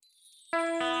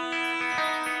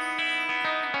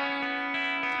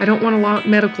I don't want a lot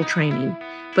medical training.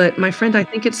 But my friend, I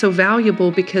think it's so valuable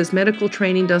because medical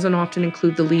training doesn't often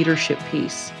include the leadership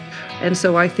piece. And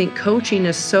so I think coaching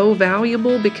is so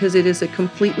valuable because it is a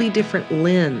completely different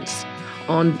lens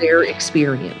on their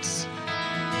experience.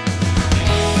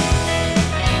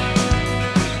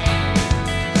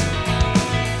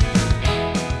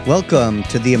 Welcome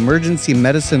to the Emergency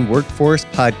Medicine Workforce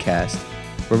Podcast,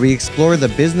 where we explore the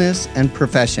business and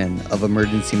profession of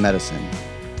emergency medicine.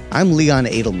 I'm Leon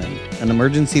Edelman, an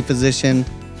emergency physician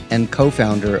and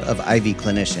co-founder of Ivy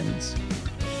Clinicians.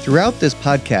 Throughout this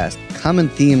podcast, common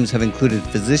themes have included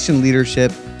physician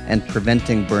leadership and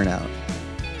preventing burnout.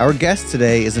 Our guest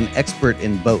today is an expert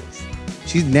in both.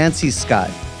 She's Nancy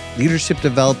Scott, Leadership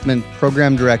Development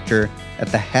Program Director at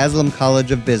the Haslam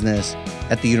College of Business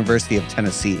at the University of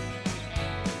Tennessee.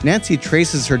 Nancy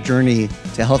traces her journey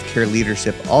to healthcare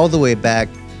leadership all the way back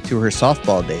to her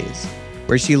softball days,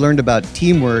 where she learned about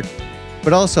teamwork,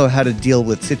 but also how to deal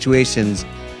with situations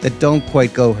that don't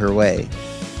quite go her way.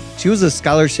 She was a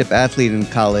scholarship athlete in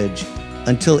college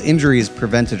until injuries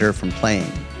prevented her from playing.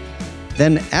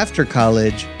 Then after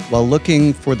college, while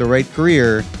looking for the right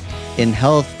career in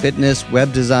health, fitness,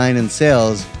 web design, and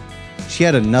sales, she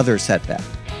had another setback.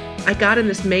 I got in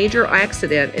this major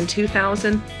accident in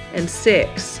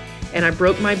 2006, and I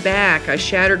broke my back. I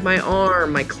shattered my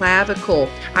arm, my clavicle.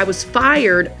 I was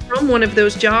fired from one of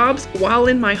those jobs while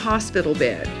in my hospital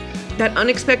bed. That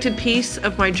unexpected piece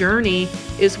of my journey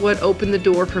is what opened the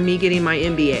door for me getting my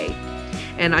MBA.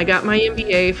 And I got my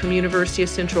MBA from University of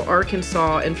Central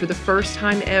Arkansas, and for the first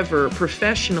time ever,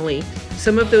 professionally,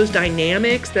 some of those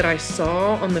dynamics that I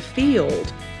saw on the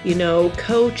field,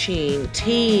 coaching,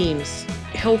 teams,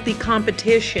 healthy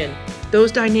competition,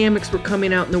 those dynamics were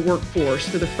coming out in the workforce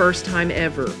for the first time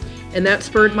ever. And that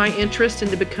spurred my interest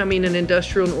into becoming an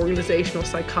industrial and organizational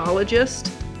psychologist.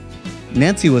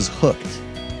 Nancy was hooked.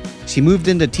 She moved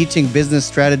into teaching business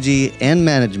strategy and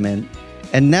management,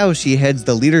 and now she heads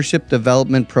the Leadership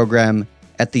Development Program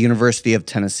at the University of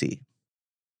Tennessee.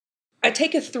 I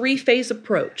take a 3-phase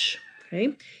approach.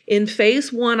 Okay? In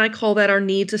phase 1, I call that our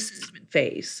needs assessment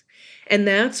phase. And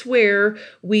that's where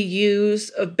we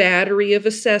use a battery of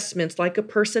assessments, like a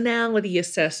personality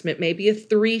assessment, maybe a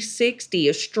 360,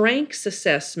 a strengths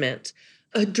assessment,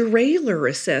 a derailleur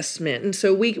assessment. And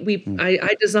so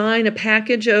I design a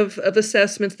package of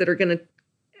assessments that are going to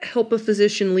help a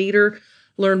physician leader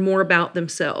learn more about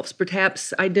themselves,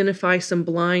 perhaps identify some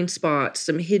blind spots,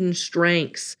 some hidden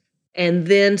strengths. And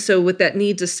then, so with that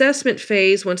needs assessment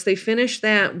phase, once they finish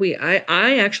that,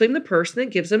 I actually am the person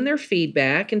that gives them their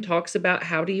feedback and talks about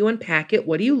how do you unpack it,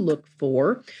 what do you look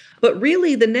for. But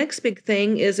really, the next big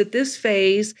thing is at this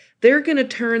phase, they're going to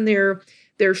turn their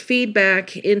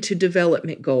feedback into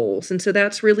development goals. And so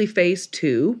that's really phase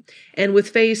 2. And with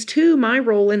phase 2, my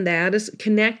role in that is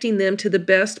connecting them to the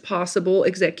best possible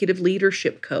executive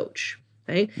leadership coach.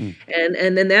 Right?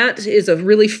 And then that is a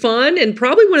really fun and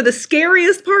probably one of the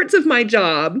scariest parts of my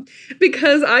job,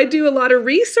 because I do a lot of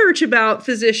research about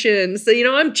physicians. So,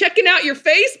 I'm checking out your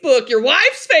Facebook, your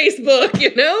wife's Facebook,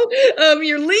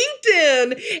 your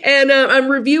LinkedIn, and I'm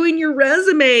reviewing your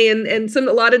resume and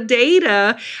a lot of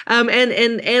data.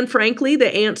 And frankly,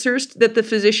 the answers that the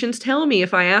physicians tell me.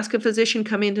 If I ask a physician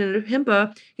coming into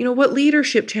HIMPA, what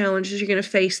leadership challenges you're going to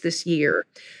face this year?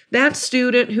 That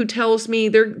student who tells me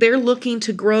they're looking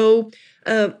to grow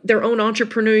their own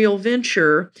entrepreneurial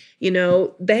venture,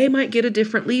 they might get a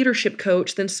different leadership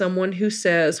coach than someone who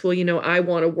says, well, I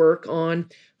want to work on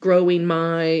growing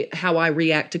how I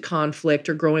react to conflict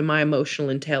or growing my emotional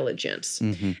intelligence.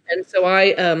 Mm-hmm. And so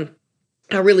I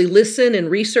really listen and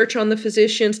research on the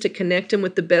physicians to connect them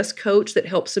with the best coach that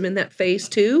helps them in that phase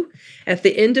 2. At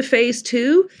the end of phase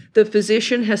 2, the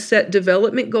physician has set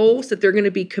development goals that they're going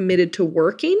to be committed to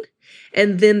working.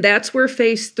 And then that's where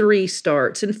phase 3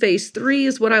 starts. And phase 3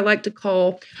 is what I like to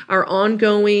call our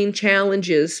ongoing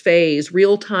challenges phase,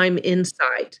 real-time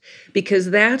insight, because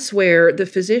that's where the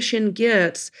physician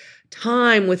gets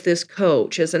time with this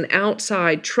coach as an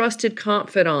outside trusted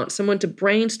confidant, someone to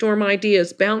brainstorm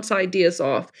ideas, bounce ideas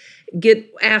off, get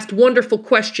asked wonderful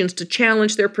questions to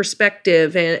challenge their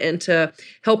perspective and to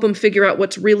help them figure out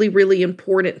what's really, really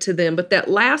important to them. But that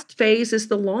last phase is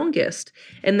the longest.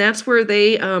 And that's where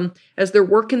they, as they're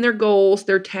working their goals,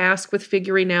 they're tasked with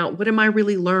figuring out, what am I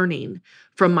really learning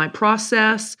from my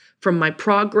process, from my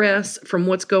progress, from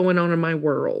what's going on in my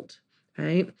world?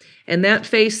 Right? And that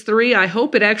phase 3, I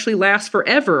hope it actually lasts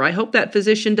forever. I hope that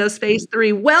physician does phase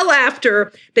 3 well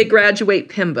after they graduate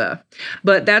PIMBA.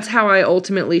 But that's how I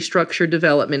ultimately structure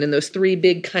development in those 3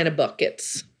 big kind of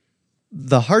buckets.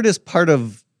 The hardest part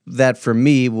of that for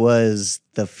me was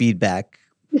the feedback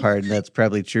part, and that's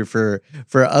probably true for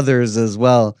others as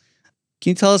well.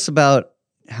 Can you tell us about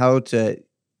how to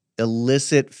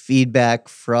elicit feedback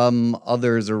from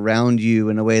others around you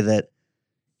in a way that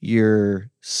you're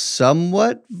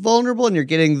somewhat vulnerable and you're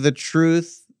getting the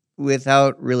truth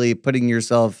without really putting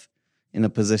yourself in a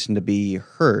position to be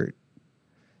hurt?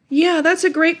 Yeah, that's a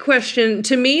great question.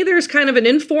 To me, there's kind of an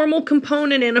informal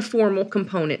component and a formal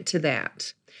component to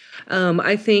that.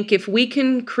 I think if we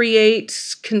can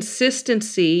create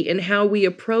consistency in how we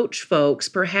approach folks,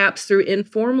 perhaps through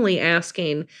informally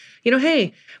asking,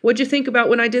 hey, what'd you think about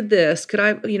when I did this? Could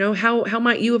I, how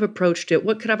might you have approached it?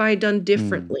 What could have I done Mm,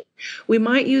 differently? We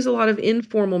might use a lot of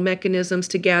informal mechanisms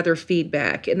to gather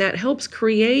feedback, and that helps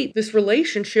create this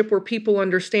relationship where people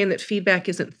understand that feedback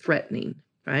isn't threatening.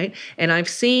 Right. And I've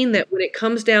seen that when it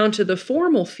comes down to the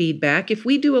formal feedback, if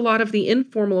we do a lot of the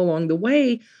informal along the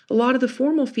way, a lot of the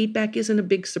formal feedback isn't a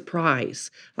big surprise,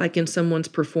 like in someone's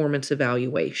performance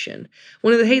evaluation.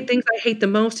 One of the things I hate the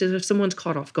most is if someone's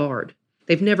caught off guard.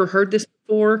 They've never heard this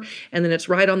before, and then it's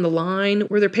right on the line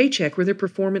where their paycheck, where their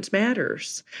performance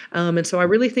matters. And so I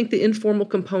really think the informal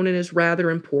component is rather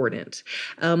important.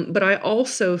 But I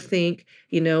also think,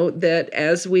 that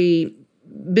as we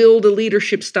build a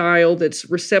leadership style that's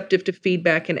receptive to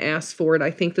feedback and ask for it,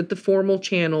 I think that the formal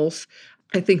channels,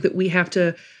 I think that we have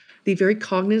to be very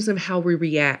cognizant of how we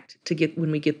react to get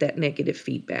when we get that negative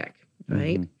feedback,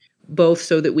 right? hmm Both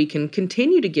so that we can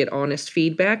continue to get honest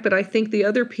feedback, but I think the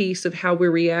other piece of how we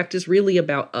react is really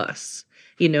about us,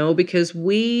 because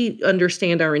we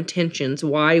understand our intentions,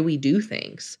 why we do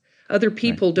things. Other Right.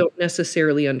 people don't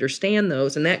necessarily understand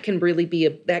those, and that can really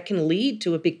that can lead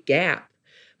to a big gap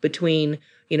between,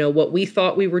 what we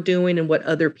thought we were doing and what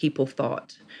other people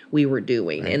thought we were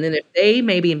doing. Right. And then if they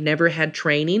maybe have never had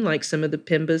training like some of the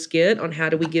PIMBAs get on how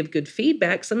do we give good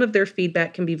feedback, some of their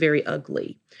feedback can be very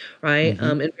ugly, right?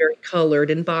 hmm And very colored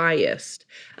and biased.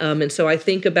 And so I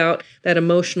think about that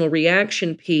emotional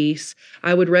reaction piece.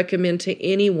 I would recommend to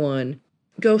anyone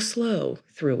go slow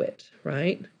through it,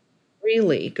 right?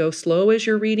 Really, go slow as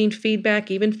you're reading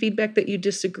feedback, even feedback that you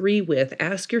disagree with.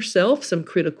 Ask yourself some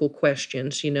critical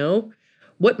questions,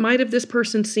 What might have this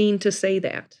person seen to say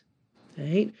that?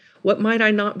 Right? What might I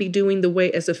not be doing the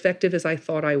way as effective as I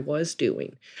thought I was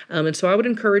doing? And so I would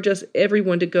encourage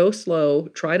everyone to go slow,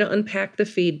 try to unpack the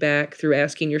feedback through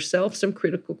asking yourself some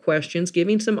critical questions,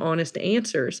 giving some honest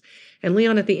answers. And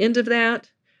Leon, at the end of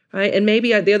that, right, and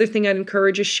maybe the other thing I'd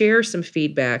encourage is share some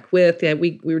feedback with,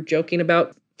 we were joking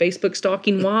about Facebook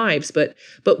stalking wives, but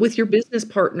with your business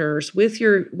partners, with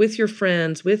your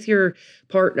friends, with your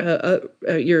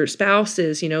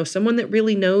spouses, someone that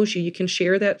really knows you. You can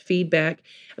share that feedback.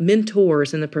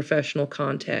 Mentors in the professional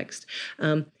context.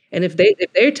 And if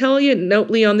they tell you, nope,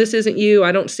 Leon, this isn't you,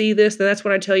 I don't see this, then that's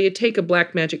when I tell you, take a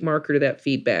black magic marker to that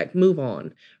feedback, move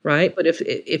on, right? But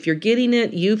if you're getting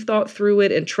it, you've thought through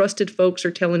it, and trusted folks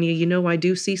are telling you, I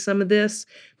do see some of this,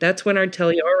 that's when I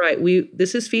tell you, all right,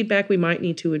 this is feedback we might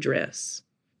need to address.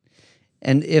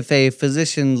 And if a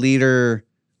physician leader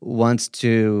wants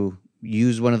to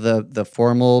use one of the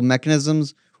formal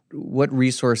mechanisms, what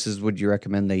resources would you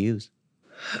recommend they use?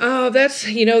 Oh,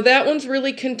 that one's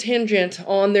really contingent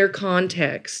on their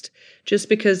context, just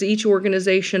because each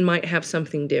organization might have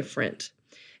something different.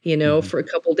 hmm For a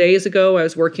couple days ago, I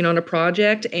was working on a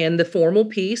project, and the formal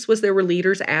piece was there were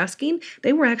leaders asking,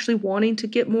 they were actually wanting to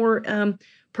get more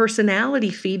personality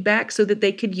feedback so that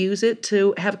they could use it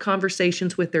to have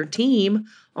conversations with their team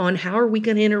on how are we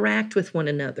going to interact with one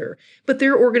another. But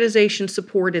their organization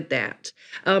supported that.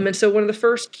 And so one of the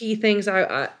first key things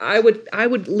I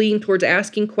would lean towards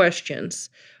asking questions,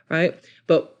 right?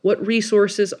 But what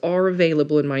resources are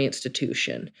available in my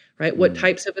institution, right? What Mm.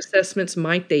 types of assessments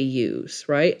might they use,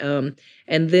 right?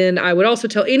 And then I would also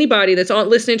tell anybody that's on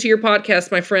listening to your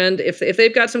podcast, my friend, if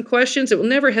they've got some questions, it will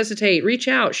never hesitate. Reach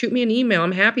out, shoot me an email.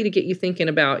 I'm happy to get you thinking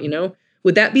about,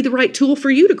 would that be the right tool for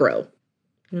you to grow?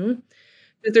 You know?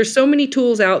 There's so many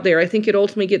tools out there. I think it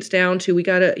ultimately gets down to we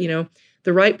gotta,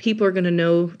 the right people are gonna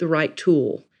know the right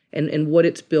tool and what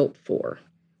it's built for,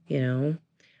 you know.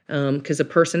 Because a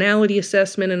personality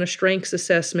assessment and a strengths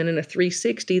assessment and a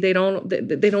 360, they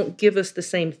don't give us the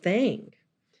same thing,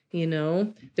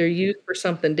 They're used for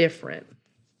something different.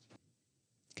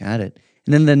 Got it.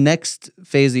 And then the next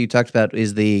phase that you talked about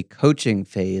is the coaching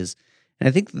phase. And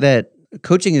I think that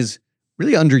coaching is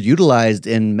really underutilized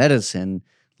in medicine.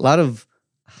 A lot of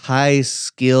high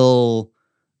skill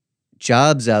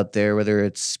jobs out there, whether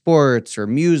it's sports or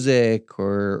music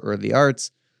or the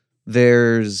arts,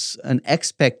 there's an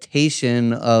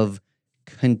expectation of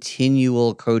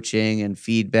continual coaching and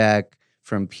feedback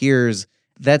from peers.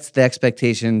 That's the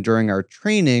expectation during our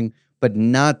training. but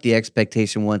not the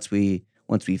expectation once we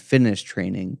finish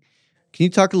training. Can you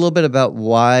talk a little bit about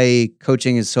why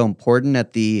coaching is so important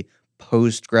at the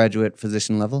postgraduate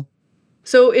physician level?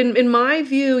 So in my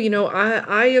view,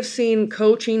 I have seen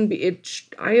coaching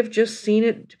I have just seen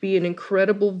it to be an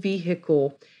incredible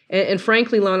vehicle. And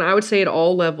frankly, Lon, I would say at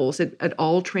all levels, at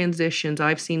all transitions,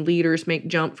 I've seen leaders make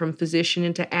jump from physician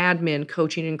into admin,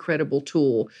 coaching an incredible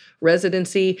tool,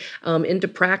 residency into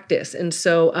practice. And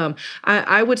so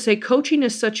I would say coaching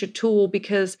is such a tool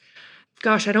because,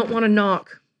 gosh, I don't want to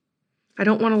knock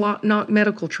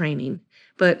medical training.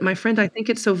 But my friend, I think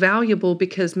it's so valuable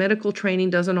because medical training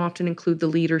doesn't often include the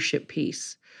leadership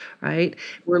piece, right?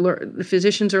 The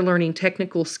physicians are learning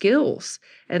technical skills.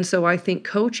 And so I think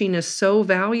coaching is so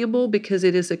valuable because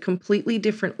it is a completely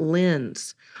different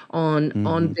lens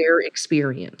on their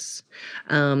experience.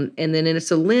 And then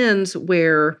it's a lens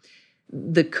where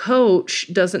the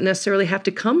coach doesn't necessarily have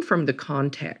to come from the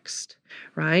context,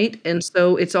 right? And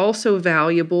so it's also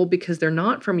valuable because they're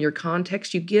not from your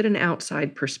context. You get an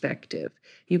outside perspective,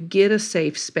 you get a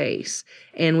safe space.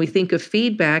 And we think of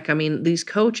feedback. I mean, these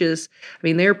coaches,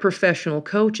 they're professional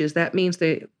coaches. That means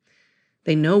they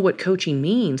know what coaching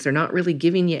means. They're not really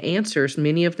giving you answers.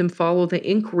 Many of them follow the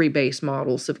inquiry-based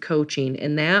models of coaching.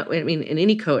 And in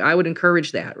any coach, I would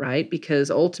encourage that, right?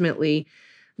 Because ultimately,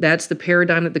 that's the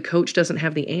paradigm that the coach doesn't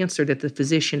have the answer, that the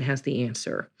physician has the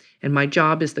answer. And my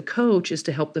job as the coach is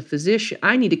to help the physician.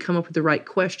 I need to come up with the right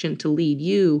question to lead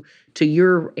you to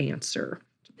your answer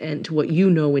and to what you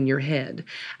know in your head.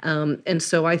 And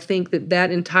so I think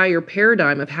that entire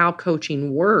paradigm of how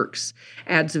coaching works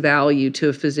adds value to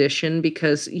a physician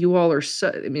because you all are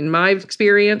in my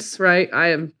experience, right?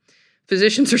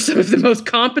 Physicians are some of the most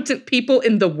competent people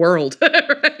in the world,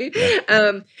 right?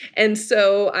 Yeah. And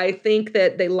so I think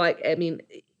that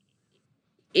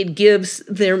it gives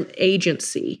them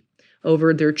agency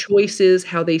over their choices,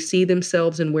 how they see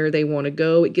themselves and where they want to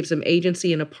go. It gives them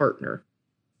agency and a partner.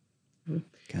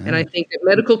 Got And I it. think that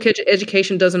medical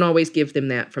education doesn't always give them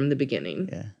that from the beginning.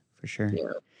 Yeah, for sure.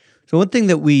 Yeah. So one thing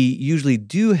that we usually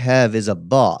do have is a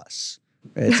boss,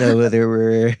 right? So whether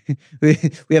we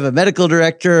have a medical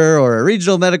director or a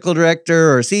regional medical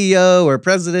director or CEO or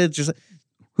president, just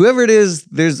whoever it is,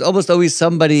 there's almost always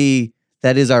somebody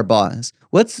that is our boss.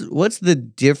 What's the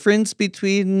difference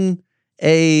between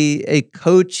a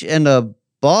coach and a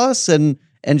boss, and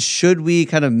should we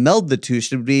kind of meld the two?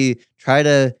 Should we try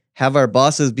to have our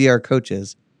bosses be our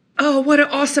coaches? Oh, what an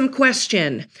awesome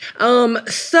question.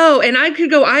 And I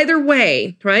could go either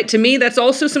way, right? To me, that's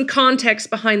also some context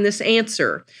behind this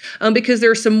answer, because there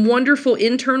are some wonderful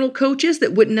internal coaches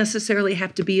that wouldn't necessarily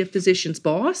have to be a physician's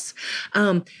boss.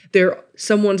 They're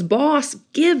someone's boss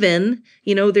given,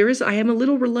 I am a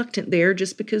little reluctant there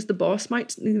just because the boss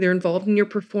they're involved in your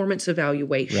performance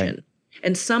evaluation. Right.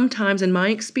 And sometimes in my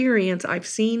experience, I've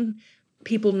seen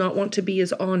people not want to be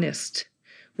as honest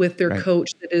with their Right.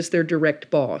 coach that is their direct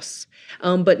boss.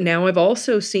 But now I've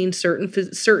also seen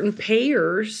certain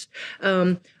pairs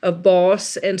of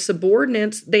boss and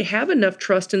subordinates. They have enough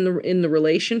trust in the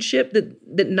relationship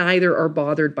that neither are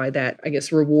bothered by that, I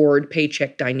guess, reward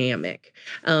paycheck dynamic.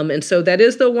 And so that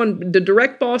is the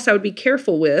direct boss I would be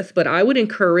careful with, but I would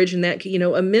encourage in that,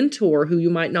 a mentor who you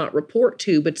might not report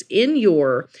to, but's in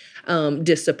your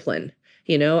discipline.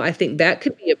 I think that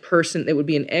could be a person that would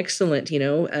be an excellent,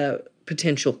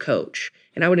 potential coach.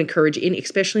 And I would encourage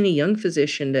especially any young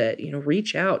physician to,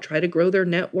 reach out, try to grow their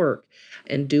network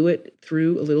and do it a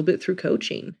little bit through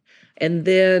coaching. And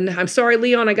then I'm sorry,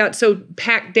 Leon, I got so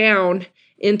packed down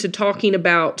into talking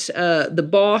about the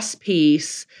boss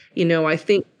piece. I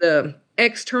think the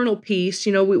external piece,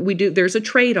 we do, there's a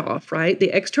trade-off, right?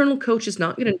 The external coach is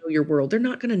not going to know your world. They're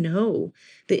not going to know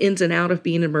the ins and out of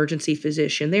being an emergency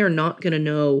physician. They are not going to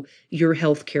know your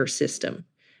healthcare system.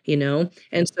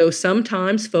 And so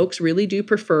sometimes folks really do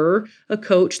prefer a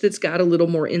coach that's got a little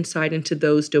more insight into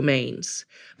those domains.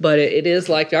 But it is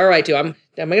like, all right, am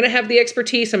I going to have the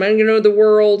expertise? Am I going to know the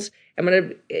world?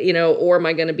 Or am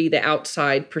I going to be the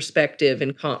outside perspective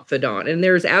and confidant? And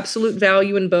there's absolute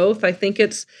value in both. I think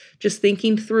it's just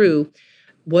thinking through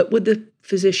what would the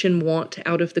physician want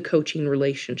out of the coaching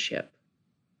relationship,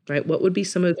 right? What would be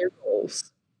some of their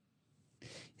goals?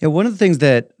 Yeah, one of the things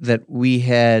that we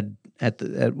had at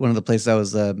one of the places I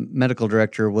was a medical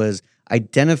director was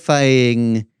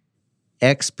identifying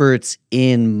experts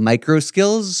in micro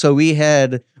skills. So we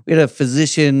had a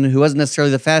physician who wasn't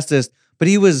necessarily the fastest, but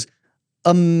he was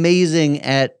amazing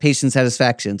at patient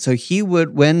satisfaction. So he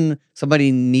would, when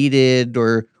somebody needed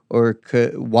or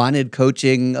wanted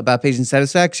coaching about patient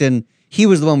satisfaction, he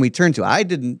was the one we turned to. I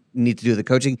didn't need to do the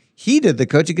coaching. He did the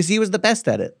coaching because he was the best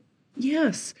at it.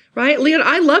 Yes, right, Leon.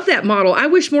 I love that model. I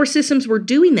wish more systems were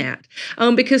doing that,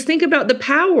 because think about the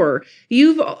power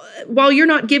while you're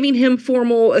not giving him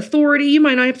formal authority, you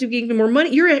might not have to give him more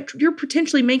money. You're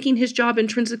potentially making his job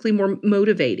intrinsically more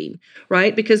motivating,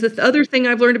 right? Because the other thing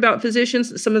I've learned about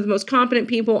physicians, some of the most competent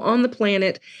people on the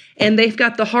planet, and they've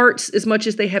got the hearts as much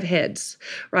as they have heads,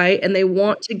 right? And they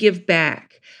want to give back.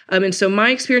 And so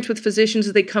my experience with physicians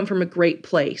is they come from a great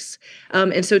place.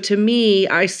 And so to me,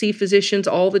 I see physicians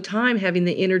all the time having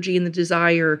the energy and the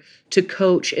desire to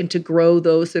coach and to grow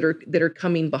those that are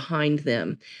coming behind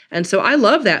them. And so I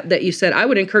love that you said. I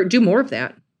would encourage, do more of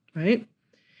that, right?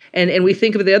 And we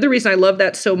think of the other reason I love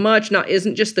that so much,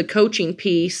 isn't just the coaching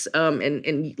piece,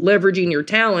 and leveraging your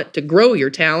talent to grow your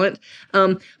talent,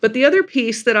 but the other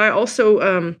piece that I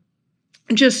also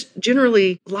just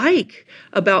generally like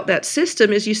about that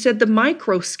system is, you said, the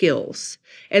micro skills.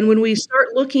 And when we start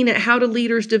looking at how do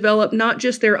leaders develop not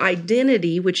just their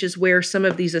identity, which is where some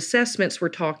of these assessments we're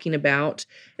talking about,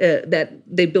 that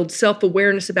they build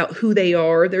self-awareness about who they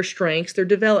are, their strengths, their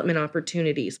development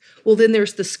opportunities. Well, then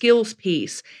there's the skills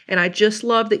piece. And I just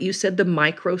love that you said the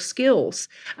micro skills,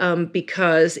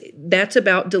 because that's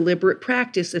about deliberate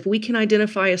practice. If we can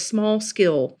identify a small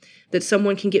skill that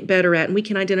someone can get better at, and we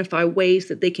can identify ways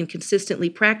that they can consistently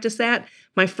practice that,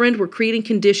 my friend, we're creating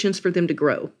conditions for them to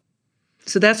grow.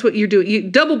 So that's what you're doing.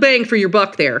 You double bang for your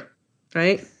buck there,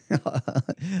 right?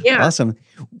 Yeah. Awesome.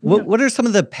 What are some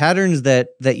of the patterns that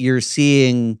you're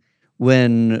seeing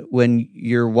when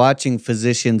you're watching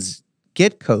physicians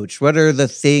get coached? What are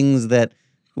some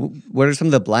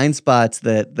of the blind spots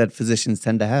that physicians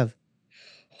tend to have?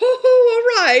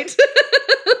 Oh, all right.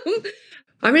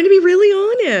 I'm going to be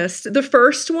really honest. The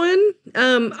first one,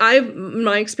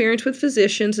 my experience with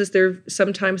physicians is they're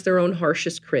sometimes their own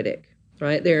harshest critic,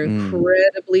 right? They're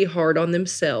incredibly hard on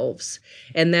themselves.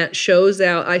 And that shows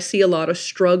out. I see a lot of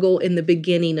struggle in the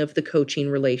beginning of the coaching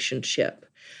relationship.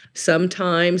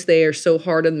 Sometimes they are so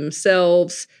hard on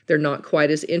themselves, they're not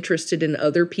quite as interested in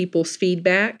other people's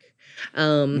feedback.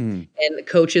 And the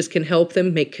coaches can help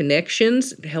them make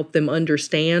connections, help them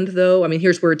understand, though. I mean,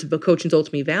 here's where coaching's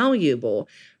ultimately valuable,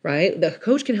 right? The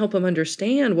coach can help them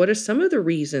understand what are some of the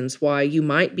reasons why you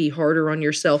might be harder on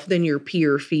yourself than your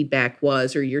peer feedback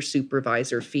was, or your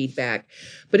supervisor feedback.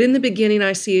 But in the beginning,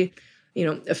 I see,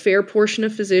 a fair portion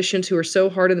of physicians who are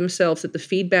so hard on themselves that the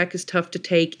feedback is tough to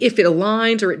take if it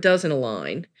aligns or it doesn't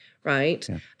align, right?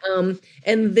 Yeah.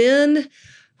 And then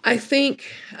I think,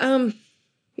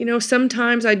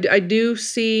 sometimes I do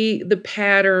see the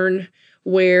pattern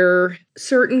where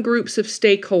certain groups of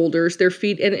stakeholders,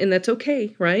 and that's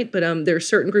okay, right? But there are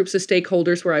certain groups of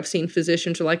stakeholders where I've seen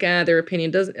physicians are like, their opinion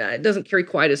doesn't carry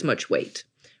quite as much weight,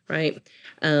 right?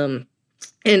 And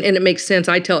it makes sense.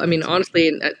 Honestly,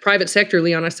 in private sector,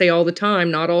 Leon, I say all the time,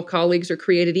 not all colleagues are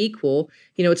created equal.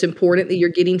 It's important that you're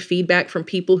getting feedback from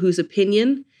people whose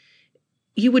opinion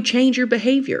you would change your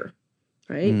behavior,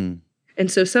 right? And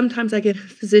so sometimes I get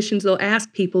physicians, they'll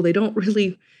ask people, they don't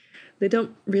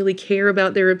really care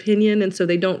about their opinion, and so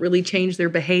they don't really change their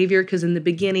behavior because in the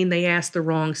beginning they asked the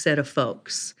wrong set of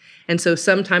folks. And so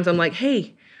sometimes I'm like,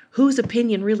 hey, whose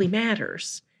opinion really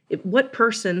matters? If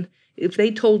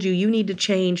they told you need to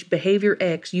change behavior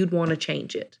X, you'd want to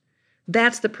change it.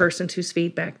 That's the person whose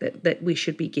feedback that we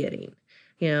should be getting.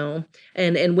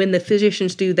 And when the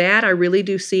physicians do that, I really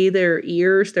do see their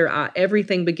ears, their eye,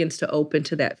 everything begins to open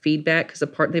to that feedback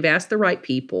because they've asked the right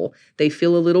people. They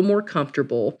feel a little more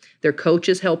comfortable. Their coach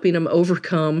is helping them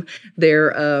overcome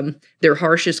their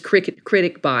harshest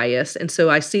critic bias. And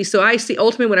so I see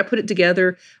ultimately when I put it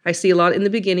together, I see a lot in the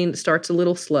beginning. It starts a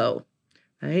little slow,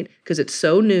 right? Because it's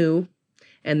so new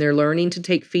and they're learning to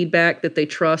take feedback that they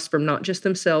trust from not just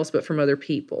themselves, but from other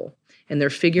people. And they're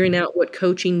figuring out what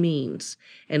coaching means.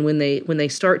 And when they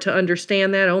start to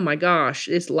understand that, oh my gosh,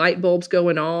 it's light bulbs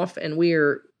going off and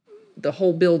the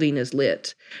whole building is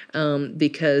lit,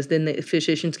 because then the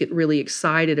physicians get really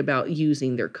excited about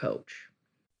using their coach.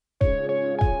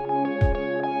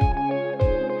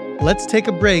 Let's take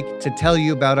a break to tell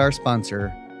you about our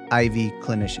sponsor, Ivy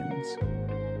Clinicians.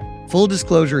 Full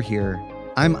disclosure here,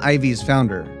 I'm Ivy's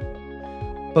founder.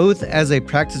 Both as a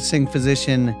practicing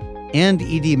physician and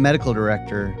ED medical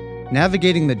director,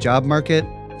 navigating the job market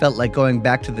felt like going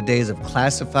back to the days of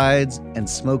classifieds and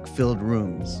smoke-filled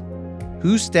rooms.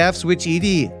 Who staffs which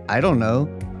ED? I don't know.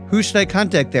 Who should I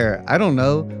contact there? I don't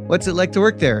know. What's it like to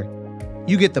work there?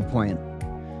 You get the point.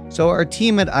 So our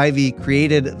team at Ivy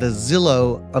created the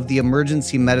Zillow of the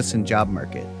emergency medicine job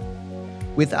market.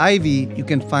 With Ivy, you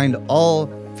can find all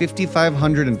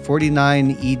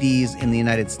 5,549 EDs in the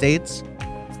United States,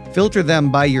 filter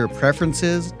them by your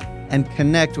preferences, and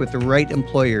connect with the right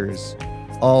employers,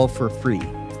 all for free.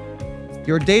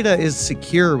 Your data is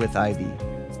secure with Ivy.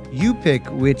 You pick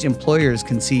which employers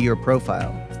can see your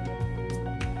profile.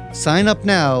 Sign up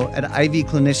now at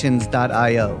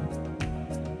ivyclinicians.io.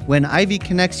 When Ivy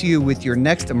connects you with your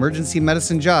next emergency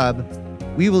medicine job,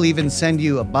 we will even send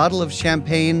you a bottle of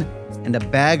champagne and a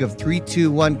bag of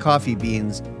 321 coffee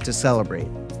beans to celebrate.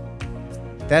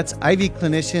 That's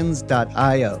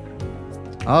ivyclinicians.io.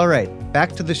 All right,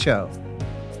 back to the show.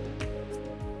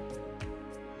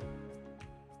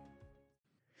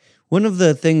 One of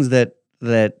the things that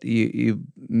you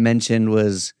mentioned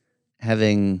was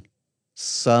having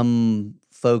some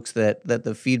folks that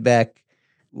the feedback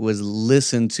was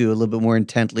listened to a little bit more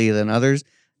intently than others.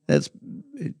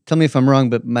 Tell me if I'm wrong,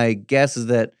 but my guess is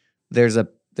that there's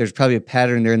probably a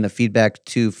pattern there in the feedback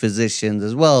to physicians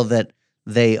as well, that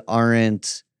they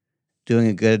aren't doing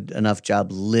a good enough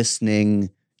job listening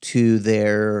to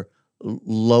their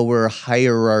lower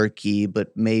hierarchy,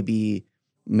 but maybe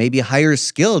higher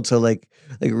skilled. So like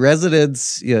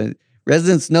residents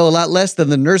know a lot less than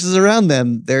the nurses around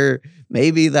them.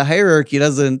 Maybe the hierarchy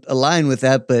doesn't align with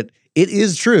that, but it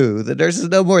is true that nurses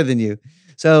know more than you.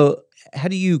 So how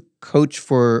do you coach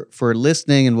for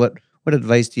listening, and what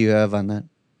advice do you have on that?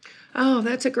 Oh,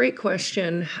 that's a great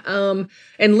question. And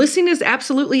listening is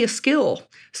absolutely a skill.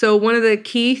 So one of the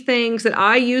key things that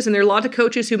I use, and there are a lot of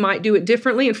coaches who might do it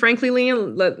differently, and frankly,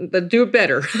 Leanne, let do it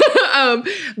better. How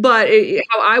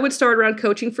I would start around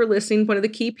coaching for listening, one of the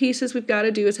key pieces we've got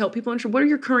to do is help people understand what are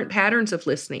your current patterns of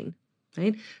listening,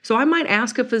 right? So I might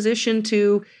ask a physician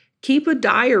to keep a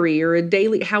diary or a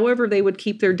daily, however they would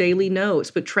keep their daily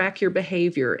notes, but track your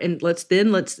behavior. And let's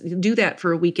do that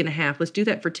for a week and a half. Let's do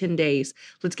that for 10 days.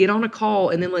 Let's get on a call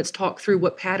and then let's talk through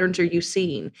what patterns are you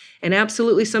seeing. And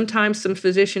absolutely, sometimes some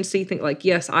physicians think like,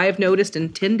 yes, I have noticed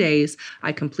in 10 days,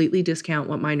 I completely discount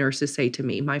what my nurses say to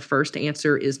me. My first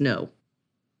answer is no.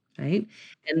 Right.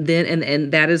 And then,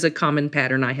 and that is a common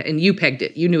pattern and you pegged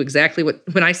it. You knew exactly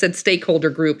when I said stakeholder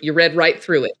group, you read right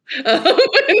through it.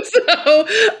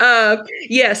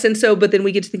 Yes. And so, but then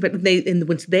we get to think about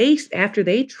after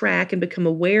they track and become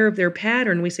aware of their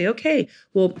pattern, we say, okay,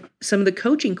 well, some of the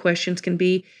coaching questions can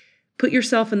be, put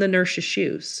yourself in the nurse's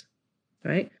shoes,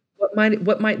 right?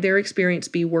 What might their experience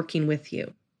be working with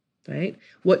you? Right?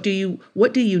 What do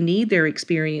you need their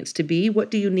experience to be?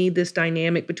 What do you need this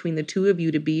dynamic between the two of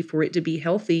you to be for it to be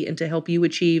healthy and to help you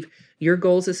achieve your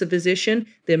goals as a physician,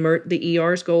 the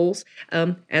ER's goals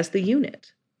as the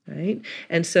unit? Right.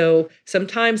 And so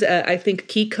sometimes I think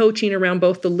key coaching around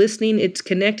both the listening, it's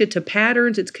connected to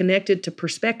patterns, it's connected to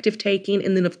perspective taking.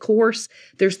 And then, of course,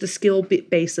 there's the skill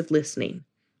base of listening.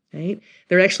 Right?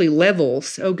 There are actually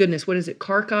levels. Oh, goodness. What is it?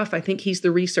 Karkoff. I think he's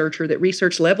the researcher that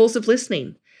researched levels of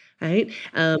listening. Right.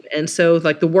 And so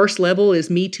like the worst level is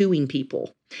me tooing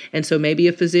people. And so maybe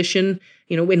a physician,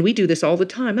 and we do this all the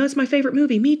time. Oh, it's my favorite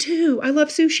movie. Me too. I love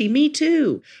sushi. Me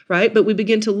too. Right. But we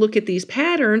begin to look at these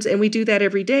patterns and we do that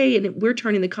every day. And we're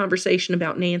turning the conversation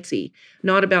about Nancy,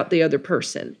 not about the other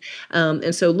person.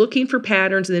 And so looking for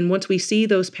patterns. And then once we see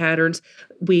those patterns,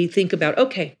 we think about,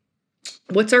 okay,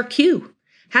 what's our cue?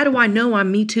 How do I know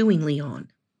I'm me tooing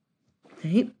Leon?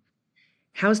 Right.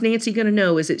 How's Nancy going to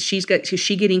know? Is she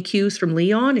getting cues from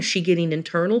Leon? Is she getting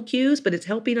internal cues? But it's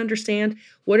helping understand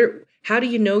how do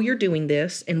you know you're doing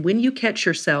this? And when you catch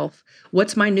yourself,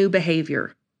 what's my new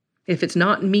behavior? If it's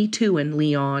not me too and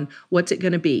Leon, what's it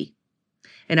going to be?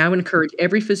 And I would encourage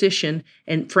every physician,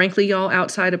 and frankly, y'all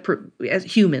outside of as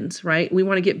humans, right? We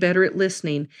want to get better at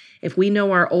listening. If we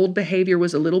know our old behavior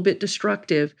was a little bit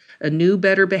destructive, a new,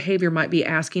 better behavior might be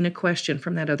asking a question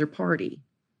from that other party.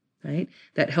 Right?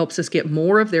 That helps us get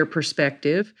more of their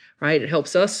perspective, right? It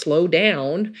helps us slow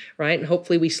down, right? And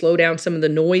hopefully we slow down some of the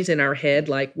noise in our head,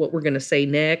 like what we're going to say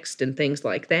next and things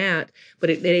like that. But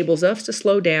it enables us to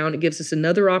slow down. It gives us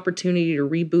another opportunity to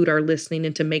reboot our listening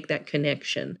and to make that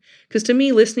connection. Because to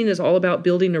me, listening is all about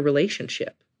building a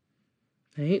relationship,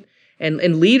 right?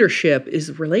 And leadership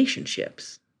is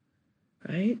relationships,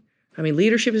 right? I mean,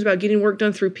 leadership is about getting work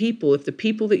done through people. If the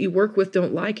people that you work with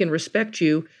don't like and respect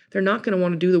you, they're not going to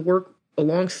want to do the work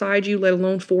alongside you, let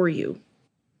alone for you.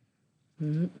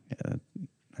 Mm-hmm. Yeah,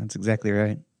 that's exactly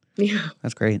right. Yeah.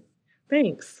 That's great.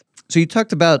 Thanks. So you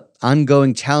talked about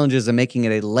ongoing challenges and making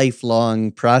it a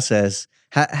lifelong process.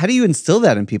 How do you instill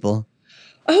that in people?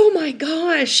 Oh my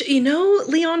gosh.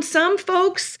 Leon, some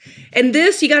folks, and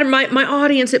this, you got my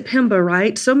audience at PIMBA,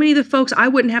 right? So many of the folks, I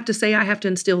wouldn't have to say I have to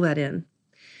instill that in.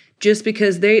 just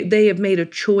because they have made a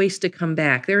choice to come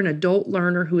back. They're an adult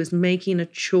learner who is making a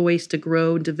choice to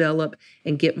grow, develop,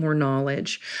 and get more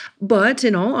knowledge. But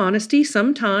in all honesty,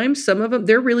 sometimes some of them,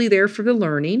 they're really there for the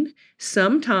learning.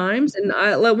 Sometimes, and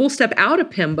we'll step out of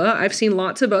PIMBA. I've seen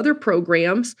lots of other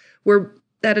programs where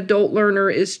that adult learner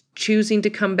is choosing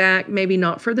to come back, maybe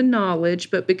not for the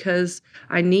knowledge, but because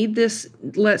I need this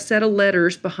set of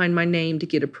letters behind my name to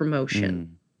get a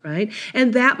promotion. Right?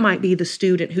 And that might be the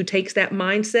student who takes that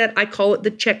mindset. I call it the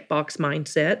checkbox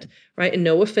mindset, right? And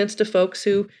no offense to folks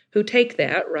who take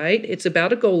that, right? It's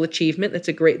about a goal achievement.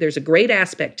 There's a great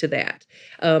aspect to that.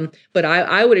 But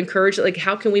I would encourage, like,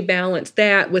 how can we balance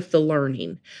that with the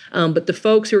learning? But the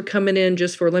folks who are coming in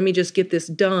just for, let me just get this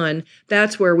done,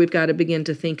 that's where we've got to begin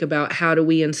to think about how do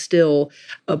we instill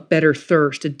a better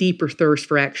thirst, a deeper thirst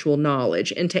for actual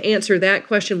knowledge. And to answer that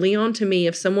question, Leon, to me,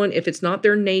 if it's not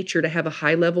their nature to have a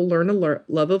high level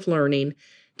love of learning,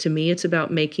 to me, it's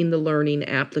about making the learning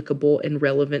applicable and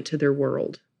relevant to their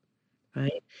world,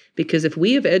 right? Because if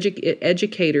we have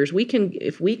educators,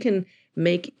 if we can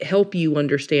help you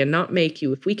understand, not make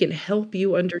you, if we can help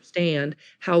you understand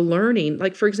how learning,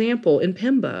 like for example, in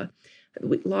PIMBA,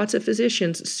 lots of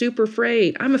physicians super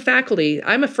afraid. I'm a faculty.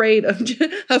 I'm afraid of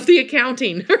the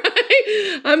accounting,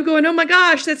 right? I'm going, oh my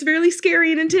gosh, that's really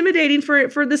scary and intimidating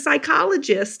for the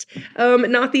psychologist,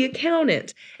 not the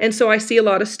accountant. And so I see a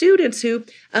lot of students who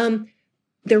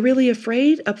they're really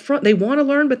afraid up front. They want to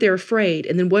learn, but they're afraid.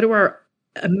 And then what do our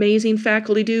amazing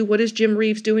faculty do? What is Jim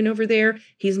Reeves doing over there?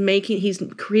 He's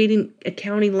creating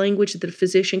accounting language that the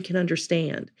physician can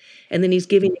understand. And then he's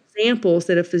giving examples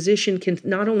that a physician can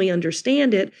not only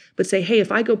understand it, but say, hey,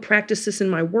 if I go practice this in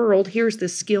my world, here's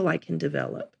this skill I can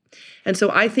develop. And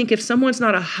so I think if someone's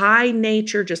not a high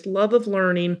nature, just love of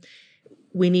learning,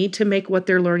 we need to make what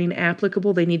they're learning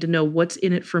applicable. They need to know what's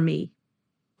in it for me.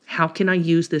 How can I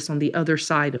use this on the other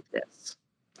side of this?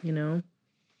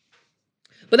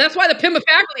 But that's why the PIMBA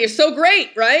faculty is so great,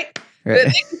 right? Right.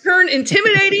 They can turn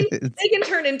intimidating. They can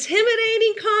turn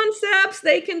intimidating concepts.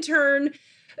 They can turn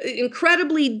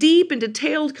incredibly deep and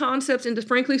detailed concepts into,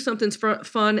 frankly, something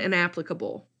fun and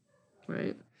applicable,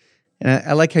 right? And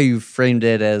I like how you framed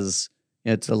it as,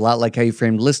 it's a lot like how you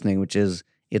framed listening, which is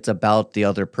it's about the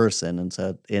other person. And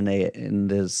so in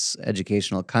this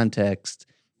educational context,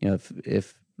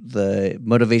 if the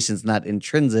motivation is not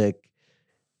intrinsic,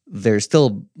 there's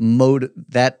still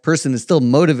that person is still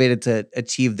motivated to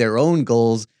achieve their own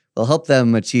goals. We'll help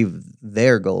them achieve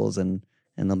their goals, and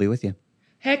they'll be with you.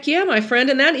 Heck yeah, my friend.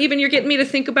 And that even you're getting me to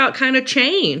think about kind of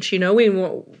change,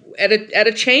 at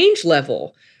a change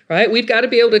level, right? We've got to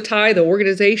be able to tie the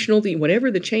organizational,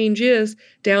 whatever the change is,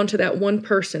 down to that one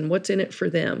person. What's in it for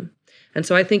them? And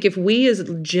so I think if we as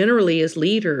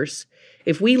leaders,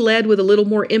 if we led with a little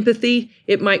more empathy,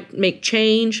 it might make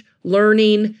change,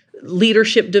 learning,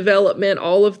 leadership development,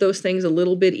 all of those things a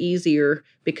little bit easier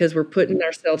because we're putting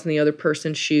ourselves in the other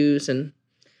person's shoes, and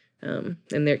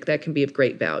that can be of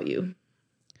great value.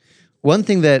 One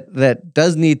thing that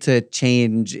does need to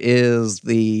change is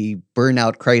the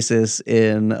burnout crisis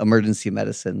in emergency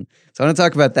medicine. So I want to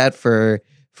talk about that for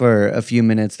a few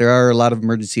minutes. There are a lot of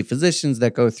emergency physicians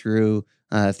that go through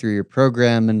your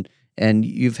program, and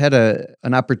you've had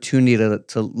an opportunity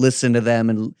to listen to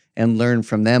them and learn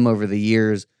from them over the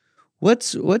years.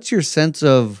 What's your sense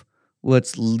of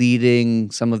what's leading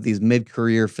some of these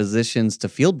mid-career physicians to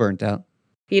feel burnt out?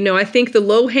 I think the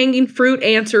low-hanging fruit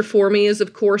answer for me is,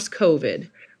 of course, COVID,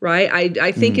 right?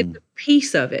 I think it's a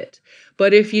piece of it.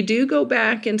 But if you do go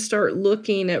back and start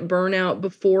looking at burnout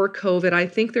before COVID, I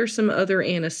think there's some other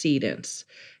antecedents.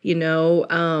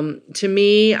 To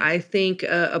me, I think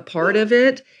a part of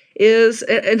it is,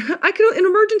 and in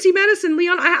emergency medicine,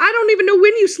 Leon, I don't even know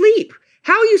when you sleep.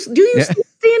 Do you sleep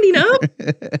standing up?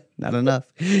 Not enough.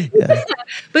 Yeah.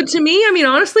 But to me,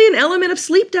 honestly, an element of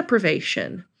sleep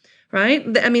deprivation, right?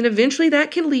 Eventually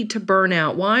that can lead to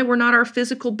burnout. Why? We're not our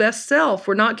physical best self.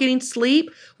 We're not getting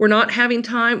sleep. We're not having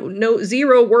time,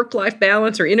 zero work-life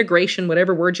balance or integration,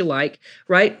 whatever word you like,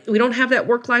 right? We don't have that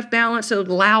work-life balance to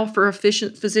allow for a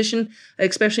physician,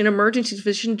 especially an emergency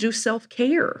physician, to do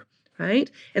self-care.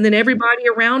 Right? And then everybody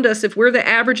around us, if we're the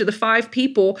average of the 5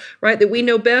 people, right, that we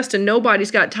know best and nobody's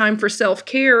got time for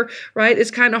self-care, right, it's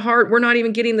kind of hard. We're not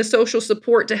even getting the social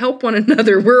support to help one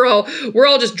another. We're all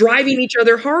just driving each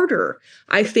other harder.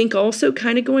 I think also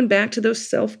kind of going back to those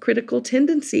self-critical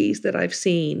tendencies that I've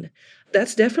seen.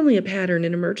 That's definitely a pattern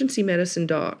in emergency medicine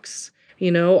docs.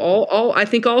 I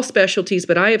think all specialties,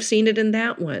 but I have seen it in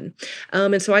that one.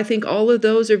 And so I think all of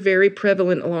those are very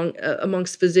prevalent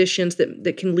amongst physicians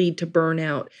that can lead to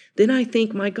burnout. Then I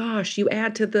think, my gosh, you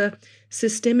add to the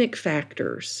systemic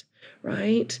factors,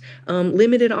 right?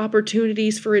 Limited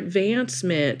opportunities for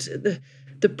advancement,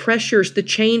 the pressures, the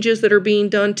changes that are being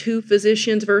done to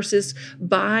physicians versus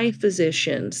by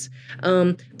physicians,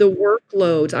 the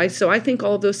workloads. So I think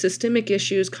all of those systemic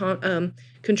issues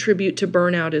contribute to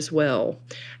burnout as well.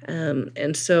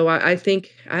 And so I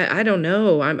think I don't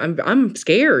know. I'm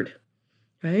scared,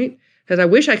 right? Because I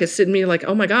wish I could sit and be like,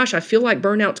 oh my gosh, I feel like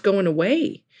burnout's going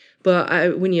away.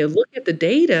 But when you look at the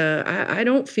data, I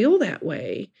don't feel that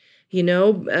way. You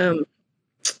know,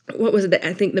 what was it?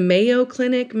 I think the Mayo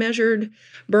Clinic measured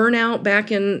burnout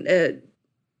back in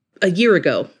a year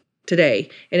ago today,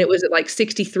 and it was at like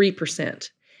 63%.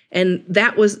 And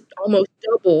that was almost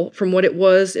double from what it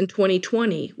was in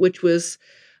 2020, which was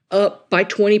up by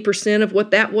 20% of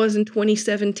what that was in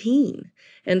 2017.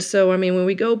 And so, I mean, when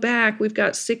we go back, we've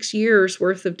got 6 years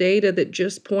worth of data that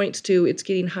just points to it's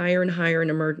getting higher and higher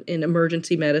in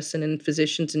emergency medicine and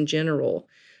physicians in general.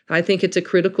 I think it's a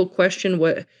critical question.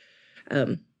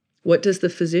 Um, what does the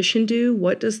physician do?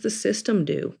 What does the system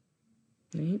do?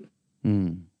 Right?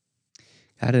 Mm.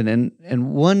 Got it.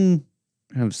 And one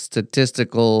kind of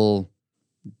statistical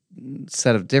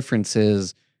set of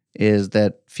differences is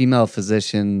that female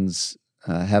physicians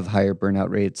have higher burnout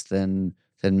rates than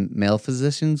male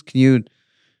physicians. Can you,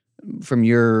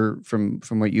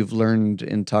 from what you've learned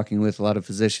in talking with a lot of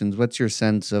physicians, what's your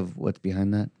sense of what's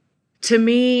behind that? To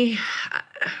me,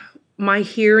 my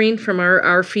hearing from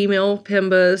our female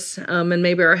PIMBAs, and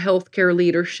maybe our healthcare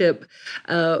leadership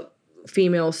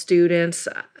female students,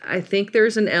 I think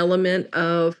there's an element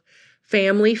of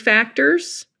family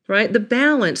factors, right? The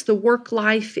balance, the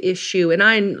work-life issue.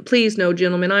 And please know,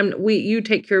 gentlemen, you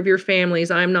take care of your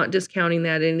families. I'm not discounting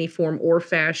that in any form or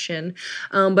fashion.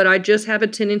 But I just have a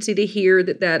tendency to hear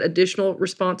that additional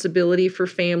responsibility for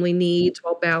family needs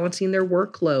while balancing their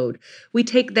workload. We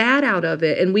take that out of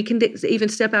it, and we can even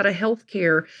step out of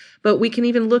healthcare, but we can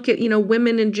even look at,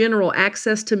 women in general,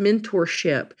 access to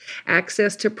mentorship,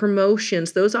 access to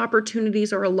promotions. Those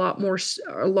opportunities are a lot more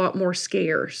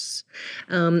scarce.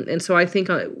 And so I think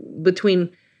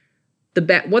between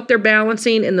what they're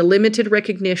balancing and the limited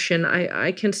recognition,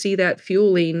 I can see that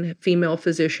fueling female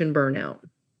physician burnout.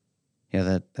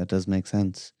 Yeah, that does make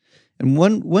sense. And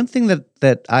one thing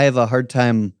that I have a hard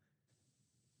time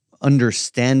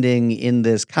understanding in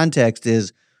this context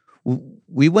is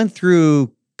we went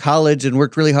through college and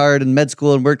worked really hard, and med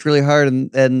school and worked really hard,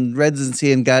 and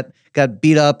residency, and got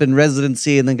beat up in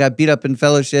residency, and then got beat up in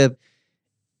fellowship.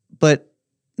 But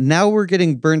now we're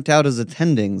getting burnt out as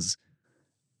attendings.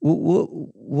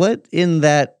 What in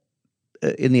that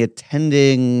in the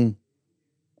attending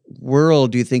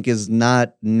world do you think is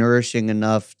not nourishing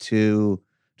enough to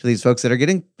these folks that are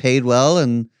getting paid well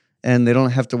and they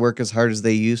don't have to work as hard as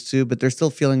they used to, but they're still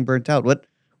feeling burnt out? What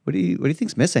do you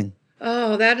think's missing?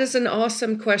 Oh, that is an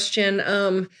awesome question.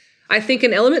 I think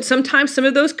an element, sometimes some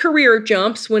of those career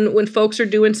jumps when folks are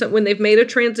doing something, when they've made a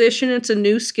transition, it's a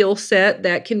new skill set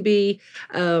that can be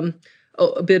a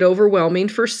bit overwhelming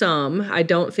for some. I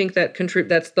don't think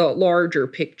that's the larger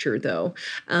picture though.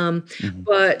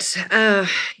 But,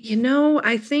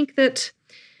 I think that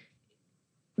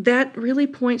really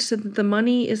points to the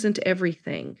money isn't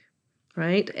everything.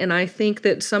 Right. And I think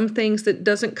that some things that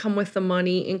doesn't come with the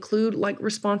money include like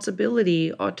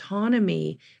responsibility,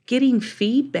 autonomy, getting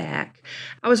feedback.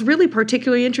 I was really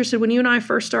particularly interested when you and I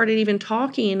first started even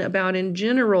talking about in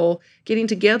general getting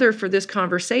together for this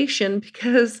conversation,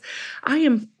 because I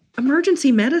am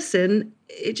emergency medicine.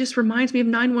 It just reminds me of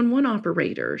 911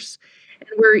 operators,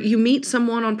 where you meet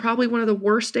someone on probably one of the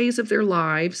worst days of their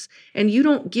lives, and you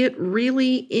don't get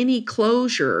really any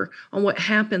closure on what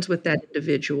happens with that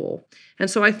individual. And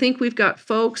so I think we've got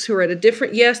folks who are they're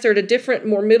at a different,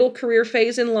 more middle career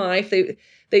phase in life.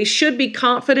 They should be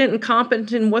confident and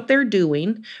competent in what they're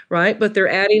doing, right? But they're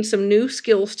adding some new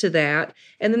skills to that.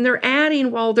 And then they're adding,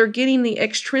 while they're getting the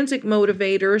extrinsic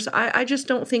motivators, I just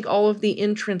don't think all of the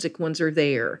intrinsic ones are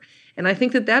there. And I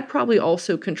think that probably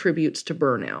also contributes to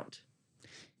burnout.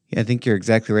 Yeah, I think you're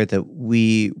exactly right that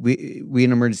we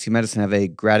in emergency medicine have a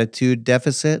gratitude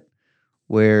deficit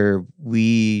where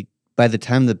by the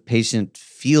time the patient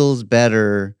feels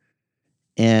better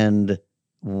and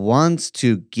wants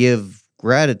to give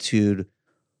gratitude,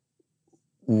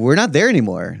 we're not there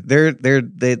anymore.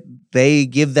 They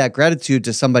give that gratitude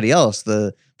to somebody else,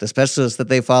 the specialist that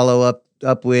they follow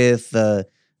up with, the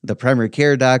primary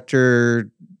care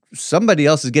doctor. Somebody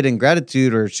else is getting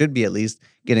gratitude, or should be at least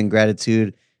getting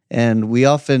gratitude. And we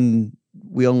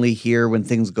only hear when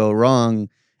things go wrong.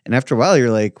 And after a while, you're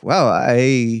like, wow,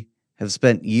 I have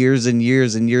spent years and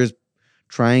years and years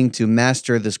trying to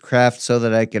master this craft so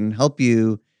that I can help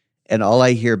you. And all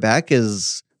I hear back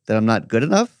is that I'm not good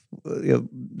enough.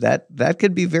 that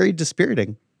could be very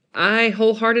dispiriting. I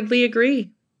wholeheartedly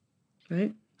agree.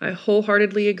 Right? I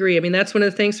wholeheartedly agree. I mean, that's one of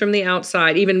the things from the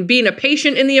outside, even being a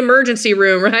patient in the emergency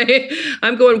room, right?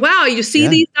 I'm going, wow, you see Yeah.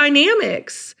 these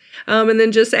dynamics. And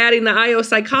then just adding the IO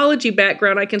psychology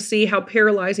background, I can see how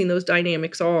paralyzing those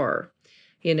dynamics are.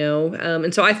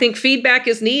 And so I think feedback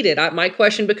is needed. My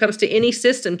question becomes to any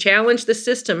system: challenge the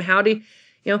system. How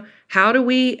do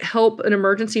we help an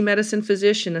emergency medicine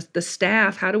physician, the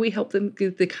staff? How do we help them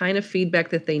get the kind of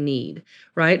feedback that they need,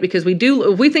 right? Because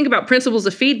if we think about principles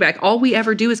of feedback, all we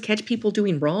ever do is catch people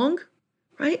doing wrong,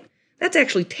 right? That's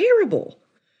actually terrible.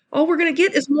 All we're going to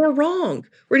get is more wrong.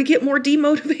 We're going to get more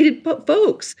demotivated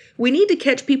folks. We need to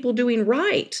catch people doing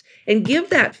right and give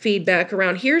that feedback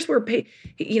around. Here's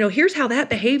how that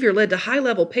behavior led to high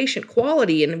level patient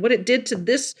quality and what it did to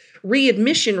this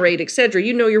readmission rate, et cetera.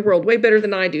 You know your world way better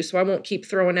than I do, so I won't keep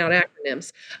throwing out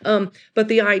acronyms. But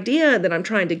the idea that I'm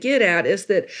trying to get at is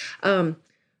that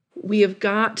we have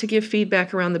got to give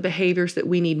feedback around the behaviors that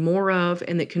we need more of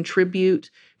and that contribute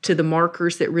to the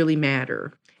markers that really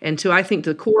matter. And so I think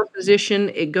the core physician,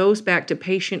 it goes back to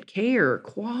patient care,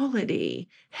 quality,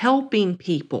 helping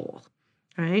people,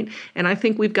 right? And I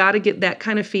think we've got to get that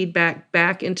kind of feedback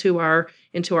back into our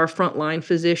frontline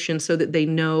physicians so that they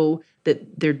know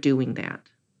that they're doing that.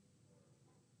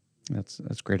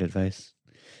 That's great advice.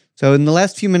 So in the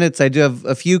last few minutes, I do have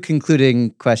a few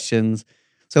concluding questions.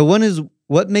 So one is,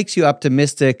 what makes you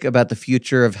optimistic about the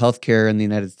future of healthcare in the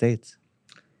United States?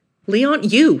 Leon,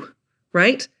 you,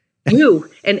 right? You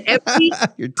and every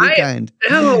You're too kind.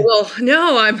 Oh, well,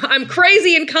 no, I'm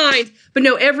crazy and kind. But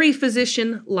no, every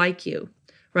physician like you,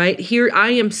 right? Here I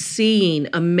am seeing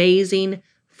amazing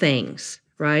things,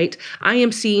 right? I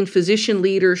am seeing physician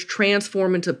leaders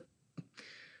transform into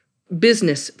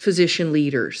business physician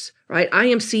leaders, right? I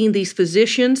am seeing these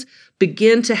physicians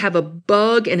begin to have a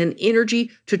bug and an energy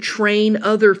to train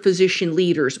other physician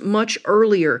leaders much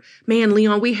earlier. Man,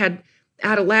 Leon, we had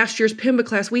out of last year's PIMBA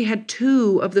class, we had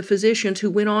 2 of the physicians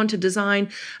who went on to design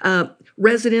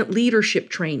resident leadership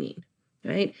training,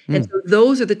 right? And so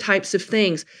those are the types of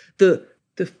things. The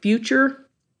future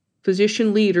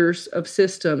physician leaders of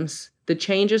systems, the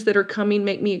changes that are coming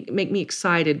make me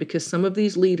excited, because some of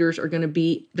these leaders are going to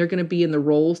be in the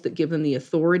roles that give them the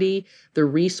authority, the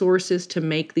resources to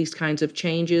make these kinds of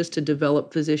changes, to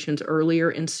develop physicians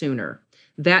earlier and sooner.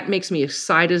 That makes me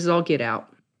excited as all get out.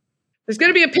 There's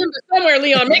going to be a PIMBA somewhere,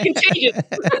 Leon, making changes.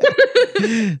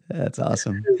 That's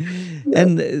awesome.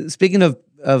 And speaking of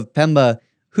PEMBA,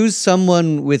 who's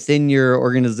someone within your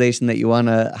organization that you want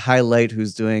to highlight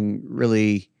who's doing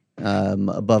really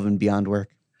above and beyond work?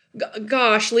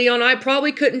 Gosh, Leon, I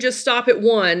probably couldn't just stop at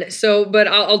one. But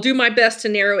I'll do my best to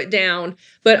narrow it down.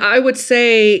 But I would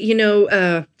say,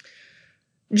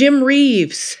 Jim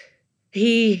Reeves,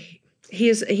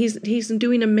 he's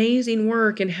doing amazing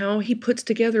work in how he puts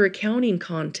together accounting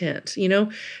content.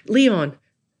 Leon,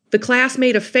 the class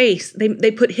made a face. They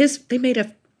made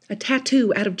a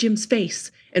tattoo out of Jim's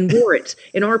face and wore it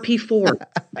in RP4.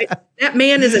 Right? That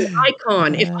man is an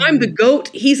icon. If I'm the GOAT,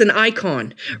 he's an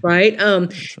icon, right?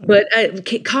 But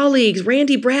colleagues,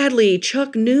 Randy Bradley,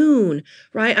 Chuck Noon,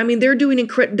 right? I mean, they're doing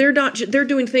they're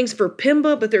doing things for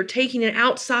PIMBA, but they're taking it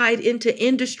outside into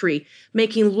industry,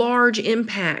 making large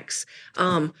impacts.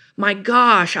 My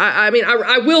gosh,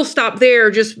 I will stop there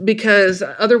just because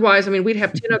otherwise, we'd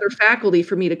have 10 other faculty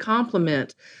for me to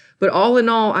compliment. But all in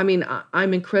all,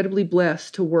 I'm incredibly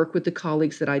blessed to work with the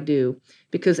colleagues that I do,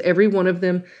 because every one of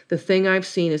them, the thing I've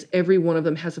seen is every one of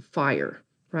them has a fire,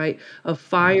 right? A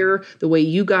fire, the way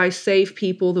you guys save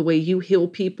people, the way you heal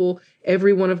people,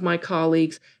 every one of my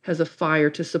colleagues has a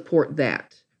fire to support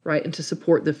that, right? And to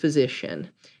support the physician.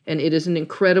 And it is an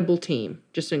incredible team,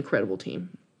 just an incredible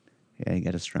team. Yeah, you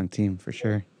got a strong team for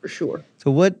sure. For sure.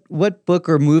 So what book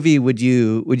or movie would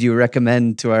you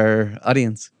recommend to our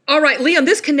audience? All right, Liam,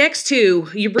 this connects to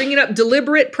you bringing up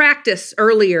deliberate practice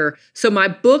earlier. So my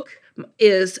book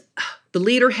is The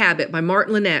Leader Habit by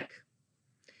Martin Laennec.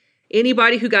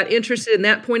 Anybody who got interested in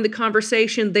that point of the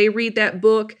conversation, they read that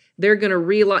book, they're going to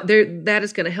realize that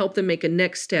is going to help them make a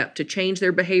next step to change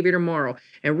their behavior tomorrow.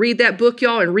 And read that book,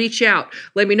 y'all, and reach out.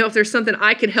 Let me know if there's something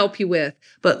I can help you with.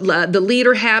 But The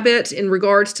Leader Habit in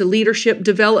regards to leadership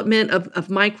development of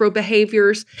micro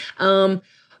behaviors,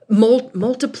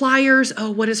 multipliers.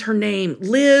 Oh, what is her name?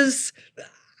 Liz.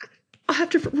 I'll have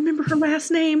to remember her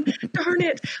last name. Darn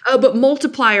it. But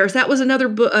Multipliers, that was another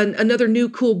book, another new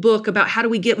cool book about how do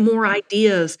we get more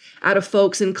ideas out of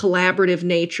folks in collaborative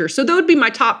nature. So those would be my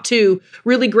top 2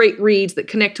 really great reads that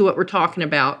connect to what we're talking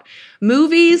about.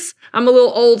 Movies, I'm a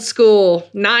little old school,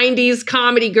 90s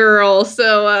comedy girl.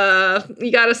 So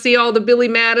you got to see all the Billy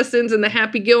Madisons and the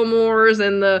Happy Gilmores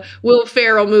and the Will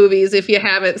Ferrell movies if you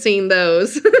haven't seen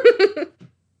those.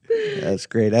 That's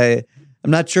great. I'm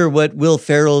not sure what Will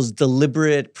Ferrell's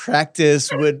deliberate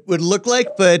practice would look like,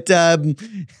 but but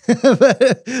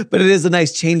it is a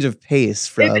nice change of pace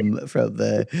from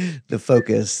the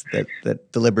focus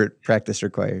that deliberate practice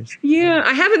requires. Yeah,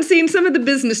 I haven't seen some of the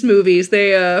business movies.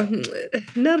 They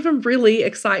none of them really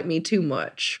excite me too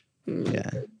much.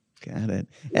 Yeah, got it.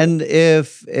 And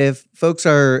if folks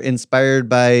are inspired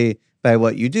by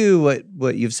what you do,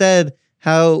 what you've said,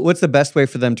 what's the best way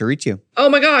for them to reach you? Oh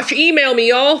my gosh, email me,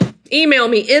 y'all. Email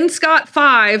me,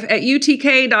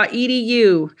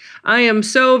 nscott5@utk.edu. I am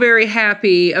so very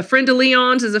happy. A friend of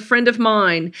Leon's is a friend of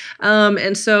mine.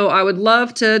 And so I would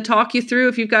love to talk you through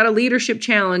if you've got a leadership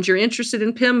challenge, you're interested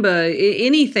in PIMBA,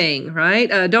 anything, right?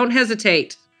 Don't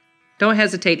hesitate. Don't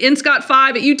hesitate.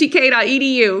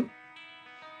 nscott5@utk.edu.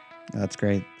 That's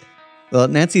great. Well,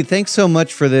 Nancy, thanks so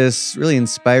much for this really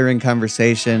inspiring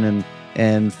conversation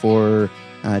and for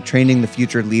training the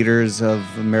future leaders of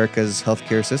America's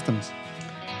healthcare systems.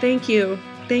 Thank you.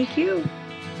 Thank you.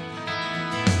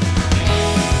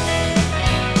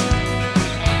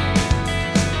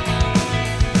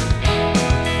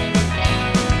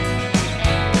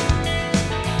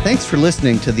 Thanks for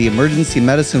listening to the Emergency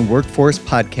Medicine Workforce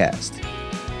Podcast.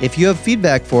 If you have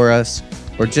feedback for us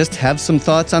or just have some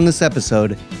thoughts on this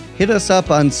episode, hit us up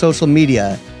on social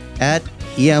media at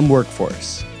EM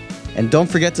Workforce. And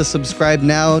don't forget to subscribe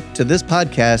now to this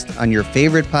podcast on your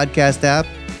favorite podcast app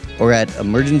or at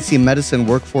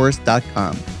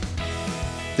emergencymedicineworkforce.com.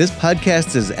 This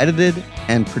podcast is edited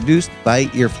and produced by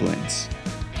Earfluence.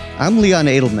 I'm Leon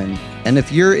Edelman, and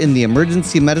if you're in the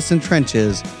emergency medicine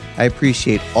trenches, I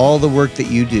appreciate all the work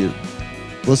that you do.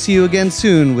 We'll see you again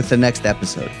soon with the next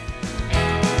episode.